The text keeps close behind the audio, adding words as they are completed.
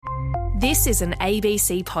This is an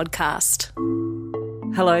ABC podcast.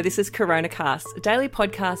 Hello, this is CoronaCast, a daily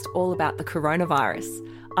podcast all about the coronavirus.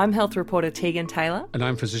 I'm health reporter Tegan Taylor. And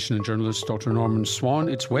I'm physician and journalist Dr. Norman Swan.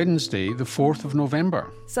 It's Wednesday, the 4th of November.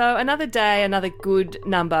 So another day, another good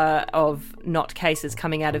number of not cases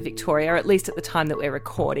coming out of Victoria, or at least at the time that we're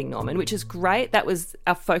recording, Norman, which is great. That was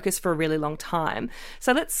our focus for a really long time.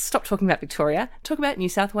 So let's stop talking about Victoria, talk about New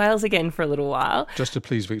South Wales again for a little while. Just to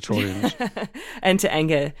please Victorians. And to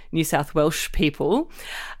anger New South Welsh people.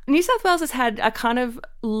 New South Wales has had a kind of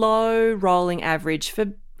low rolling average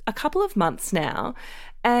for a couple of months now.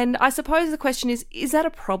 And I suppose the question is that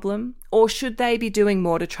a problem? Or should they be doing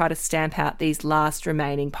more to try to stamp out these last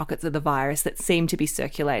remaining pockets of the virus that seem to be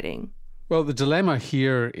circulating? Well, the dilemma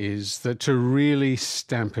here is that to really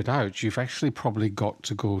stamp it out, you've actually probably got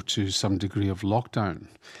to go to some degree of lockdown.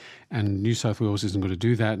 And New South Wales isn't going to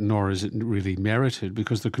do that, nor is it really merited,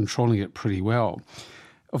 because they're controlling it pretty well.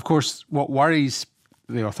 Of course, what worries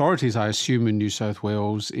the authorities, I assume, in New South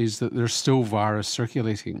Wales is that there's still virus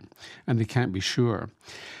circulating and they can't be sure.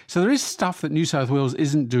 So there is stuff that New South Wales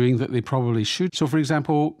isn't doing that they probably should. So, for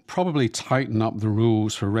example, probably tighten up the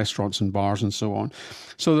rules for restaurants and bars and so on.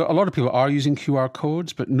 So a lot of people are using QR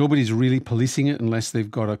codes, but nobody's really policing it unless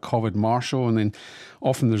they've got a COVID marshal, and then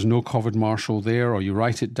often there's no COVID marshal there, or you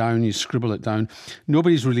write it down, you scribble it down.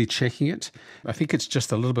 Nobody's really checking it. I think it's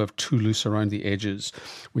just a little bit too loose around the edges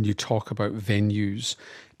when you talk about venues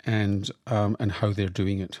and how they're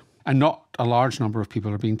doing it. And not a large number of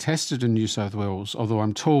people are being tested in New South Wales, although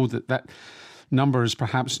I'm told that number is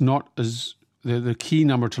perhaps not as... The key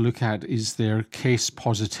number to look at is their case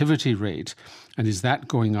positivity rate. And is that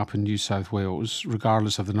going up in New South Wales,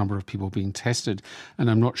 regardless of the number of people being tested?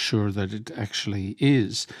 And I'm not sure that it actually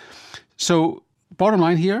is. So, bottom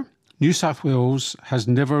line here, New South Wales has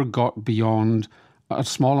never got beyond a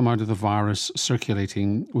small amount of the virus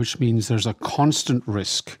circulating, which means there's a constant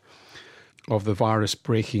risk of the virus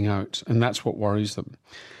breaking out, and that's what worries them.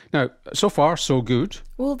 Now, so far, so good.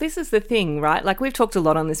 Well, this is the thing, right? Like, we've talked a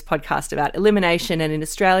lot on this podcast about elimination, and in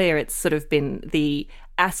Australia, it's sort of been the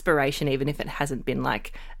aspiration, even if it hasn't been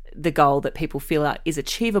like the goal that people feel is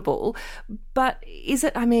achievable. But is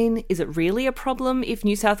it really a problem if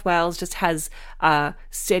New South Wales just has a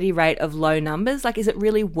steady rate of low numbers? Like, is it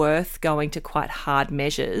really worth going to quite hard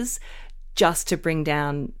measures just to bring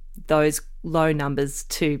down those low numbers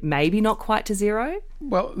to maybe not quite to zero?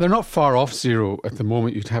 Well, they're not far off zero at the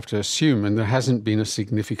moment, you'd have to assume, and there hasn't been a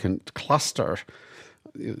significant cluster.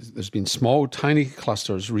 There's been small, tiny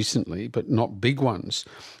clusters recently, but not big ones,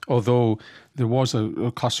 although there was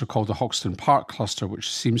a cluster called the Hoxton Park cluster,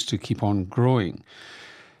 which seems to keep on growing.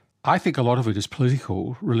 I think a lot of it is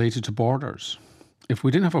political, related to borders. If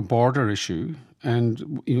we didn't have a border issue,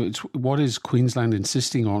 and it's what is Queensland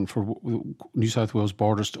insisting on for New South Wales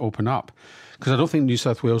borders to open up? Because I don't think New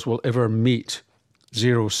South Wales will ever meet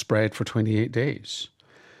zero spread for 28 days.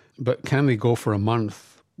 But can they go for a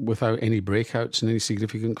month without any breakouts and any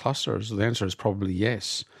significant clusters? The answer is probably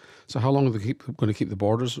yes. So how long are they going to keep the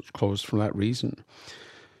borders closed for that reason?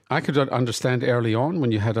 I could understand early on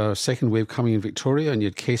when you had a second wave coming in Victoria and you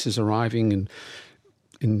had cases arriving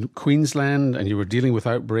in Queensland and you were dealing with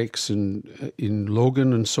outbreaks in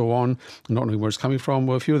Logan and so on, not knowing where it's coming from.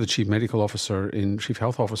 Well, if you're the Chief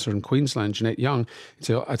Health Officer in Queensland, Jeanette Young, you'd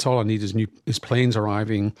say, that's all I need is planes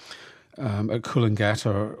arriving at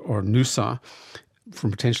Coolangatta or Noosa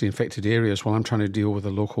from potentially infected areas while I'm trying to deal with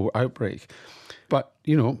a local outbreak. But,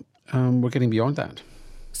 we're getting beyond that.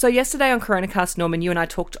 So yesterday on CoronaCast, Norman, you and I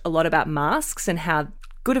talked a lot about masks and how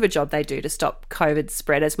good of a job they do to stop COVID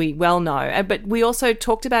spread, as we well know. But we also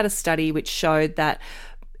talked about a study which showed that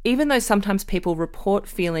even though sometimes people report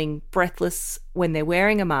feeling breathless when they're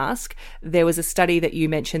wearing a mask, there was a study that you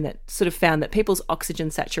mentioned that sort of found that people's oxygen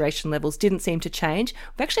saturation levels didn't seem to change.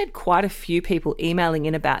 We've actually had quite a few people emailing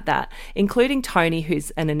in about that, including Tony, who's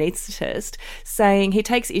an anaesthetist, saying he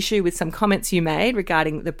takes issue with some comments you made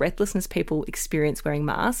regarding the breathlessness people experience wearing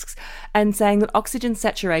masks, and saying that oxygen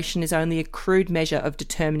saturation is only a crude measure of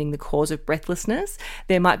determining the cause of breathlessness.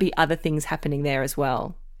 There might be other things happening there as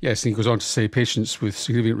well. Yes, and he goes on to say patients with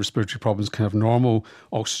significant respiratory problems can have normal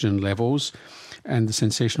oxygen levels, and the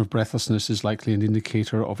sensation of breathlessness is likely an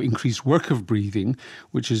indicator of increased work of breathing,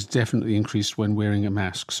 which is definitely increased when wearing a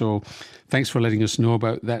mask. So thanks for letting us know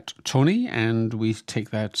about that, Tony, and we take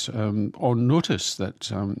that on notice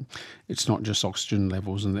that it's not just oxygen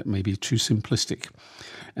levels and that may be too simplistic,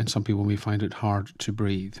 and some people may find it hard to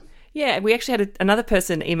breathe. Yeah, we actually had another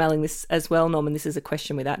person emailing this as well, Norman. This is a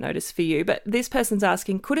question without notice for you. But this person's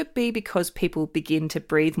asking, could it be because people begin to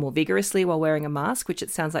breathe more vigorously while wearing a mask, which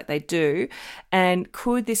it sounds like they do? And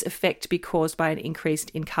could this effect be caused by an increase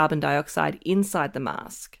in carbon dioxide inside the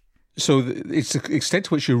mask? So it's the extent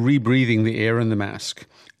to which you're rebreathing the air in the mask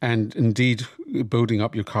and indeed building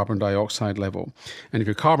up your carbon dioxide level. And if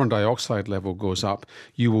your carbon dioxide level goes up,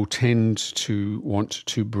 you will tend to want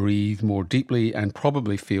to breathe more deeply and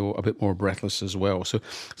probably feel a bit more breathless as well. So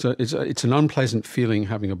it's an unpleasant feeling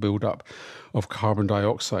having a build-up of carbon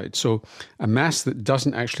dioxide. So a mask that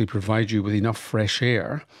doesn't actually provide you with enough fresh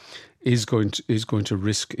air is going to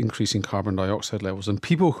risk increasing carbon dioxide levels. And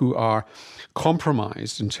people who are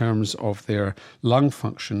compromised in terms of their lung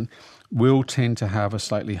function will tend to have a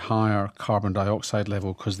slightly higher carbon dioxide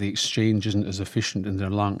level because the exchange isn't as efficient in their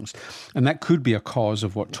lungs. And that could be a cause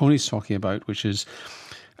of what Tony's talking about, which is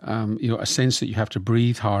a sense that you have to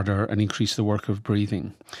breathe harder and increase the work of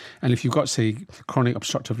breathing. And if you've got, say, chronic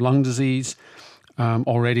obstructive lung disease,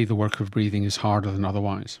 already the work of breathing is harder than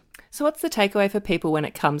otherwise. So what's the takeaway for people when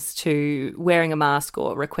it comes to wearing a mask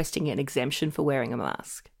or requesting an exemption for wearing a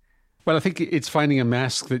mask? Well, I think it's finding a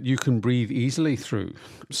mask that you can breathe easily through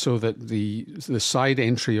so that the side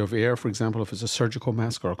entry of air, for example, if it's a surgical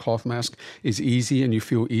mask or a cloth mask, is easy and you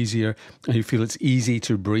feel easier and you feel it's easy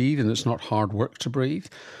to breathe and it's not hard work to breathe.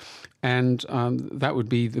 And that would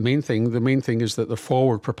be the main thing. The main thing is that the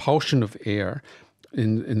forward propulsion of air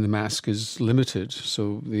in the mask is limited.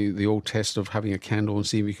 So the old test of having a candle and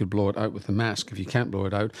seeing if you could blow it out with the mask. If you can't blow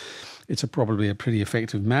it out, it's probably a pretty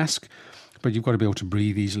effective mask, but you've got to be able to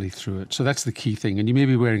breathe easily through it. So that's the key thing. And you may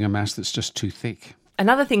be wearing a mask that's just too thick.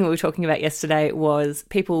 Another thing we were talking about yesterday was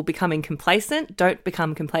people becoming complacent. Don't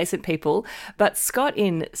become complacent, people. But Scott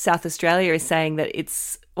in South Australia is saying that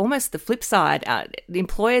it's almost the flip side. The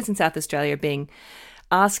employers in South Australia are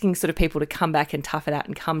asking sort of people to come back and tough it out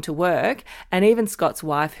and come to work. And even Scott's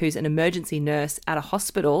wife, who's an emergency nurse at a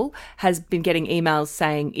hospital, has been getting emails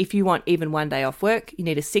saying, if you want even one day off work, you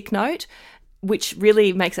need a sick note, which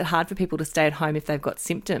really makes it hard for people to stay at home if they've got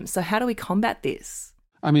symptoms. So how do we combat this?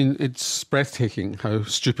 I mean, it's breathtaking how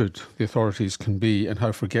stupid the authorities can be and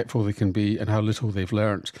how forgetful they can be and how little they've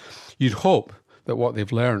learnt. You'd hope that what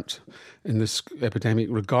they've learnt in this epidemic,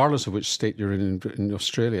 regardless of which state you're in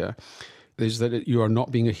Australia, is that you are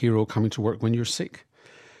not being a hero coming to work when you're sick.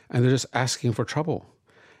 And they're just asking for trouble.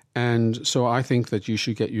 And so I think that you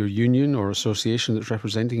should get your union or association that's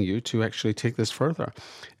representing you to actually take this further.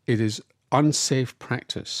 It is unsafe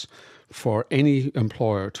practice for any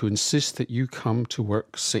employer to insist that you come to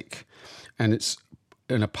work sick. And it's,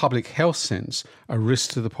 in a public health sense, a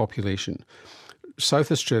risk to the population.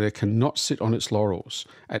 South Australia cannot sit on its laurels.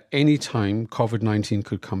 At any time, COVID-19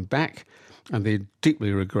 could come back, and they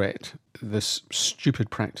deeply regret this stupid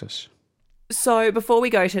practice. So before we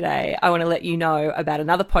go today, I want to let you know about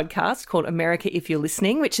another podcast called America If You're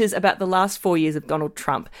Listening, which is about the last 4 years of Donald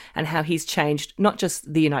Trump and how he's changed not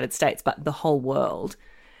just the United States, but the whole world.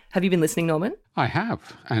 Have you been listening, Norman? I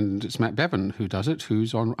have, and it's Matt Bevan who does it,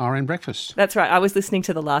 who's on RN Breakfast. That's right. I was listening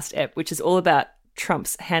to the last ep, which is all about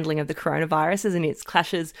Trump's handling of the coronavirus and its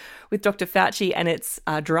clashes with Dr. Fauci, and it's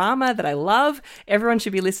a drama that I love. Everyone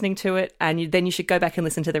should be listening to it, and then you should go back and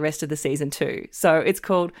listen to the rest of the season too. So it's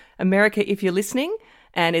called America If You're Listening,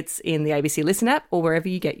 and it's in the ABC Listen app or wherever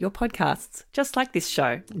you get your podcasts, just like this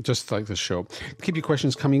show. Just like this show. Keep your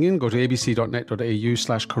questions coming in. Go to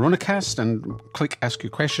abc.net.au/coronacast and click Ask Your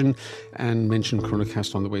Question and mention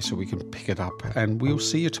Coronacast on the way so we can pick it up. And we'll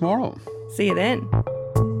see you tomorrow. See you then.